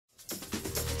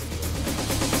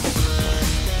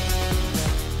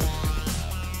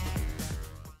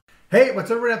Hey,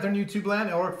 what's up out there in YouTube land?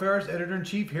 Elric Ferris,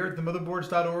 Editor-in-Chief here at the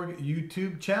Motherboards.org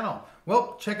YouTube channel.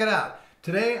 Well, check it out.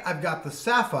 Today I've got the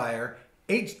Sapphire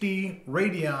HD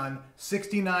RADEON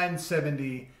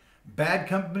 6970 Bad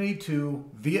Company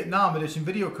 2 Vietnam Edition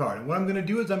video card. And what I'm going to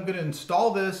do is I'm going to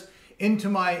install this into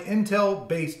my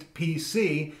Intel-based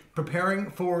PC,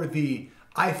 preparing for the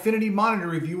iFinity monitor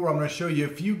review, where I'm going to show you a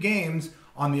few games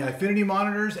on the iFinity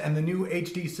monitors and the new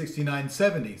HD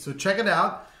 6970. So check it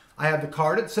out. I have the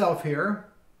card itself here,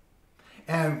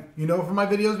 and you know from my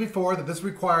videos before that this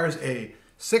requires a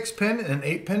 6-pin and an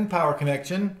 8-pin power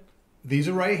connection. These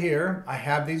are right here. I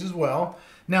have these as well.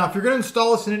 Now, if you're going to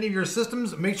install this in any of your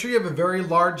systems, make sure you have a very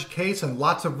large case and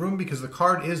lots of room, because the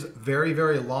card is very,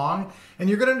 very long, and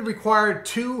you're going to require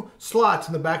 2 slots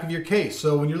in the back of your case.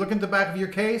 So when you're looking at the back of your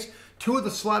case, 2 of the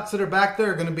slots that are back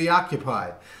there are going to be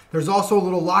occupied. There's also a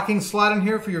little locking slot in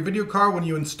here for your video card when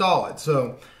you install it.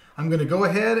 So I'm going to go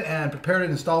ahead and prepare to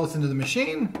install this into the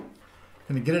machine.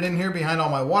 I'm going to get it in here behind all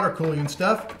my water cooling and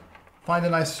stuff. Find a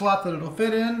nice slot that it'll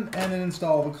fit in, and then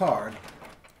install the card.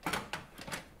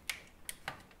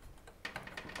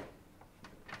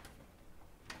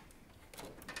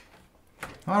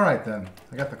 Alright then,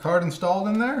 I got the card installed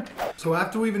in there. So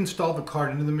after we've installed the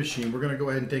card into the machine, we're going to go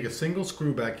ahead and take a single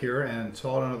screw back here and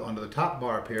install it onto the top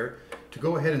bar up here to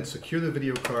go ahead and secure the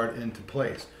video card into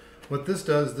place. What this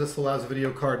does, this allows the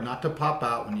video card not to pop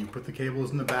out when you put the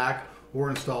cables in the back or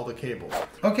install the cables.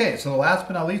 Okay, so last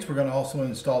but not least, we're going to also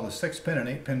install the 6-pin and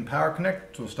 8-pin power connector.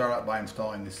 So we'll start out by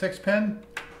installing the 6-pin,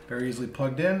 very easily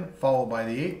plugged in, followed by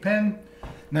the 8-pin.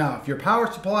 Now, if your power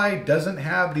supply doesn't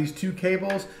have these 2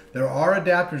 cables, there are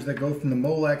adapters that go from the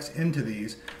Molex into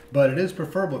these, but it is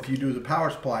preferable if you do the power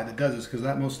supply that does this, because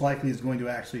that most likely is going to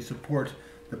actually support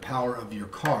the power of your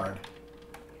card.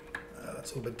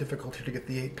 It's a little bit difficult here to get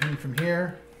the 8-pin from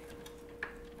here.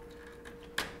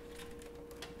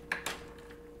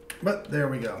 But there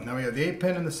we go. Now we have the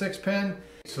 8-pin and the 6-pin.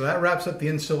 So that wraps up the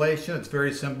installation. It's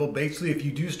very simple. Basically, if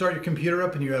you do start your computer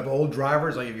up and you have old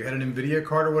drivers, like if you had an NVIDIA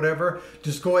card or whatever,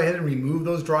 just go ahead and remove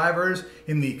those drivers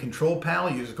in the control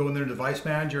panel. You just go in there to Device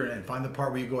Manager and find the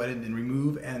part where you go ahead and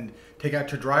remove and take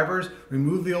out your drivers.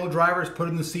 Remove the old drivers, put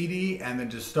in the CD, and then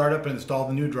just start up and install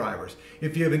the new drivers.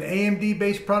 If you have an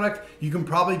AMD-based product, you can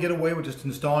probably get away with just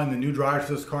installing the new drivers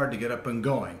for this card to get up and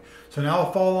going. So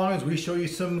now follow along as we show you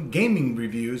some gaming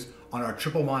reviews on our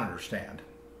triple monitor stand.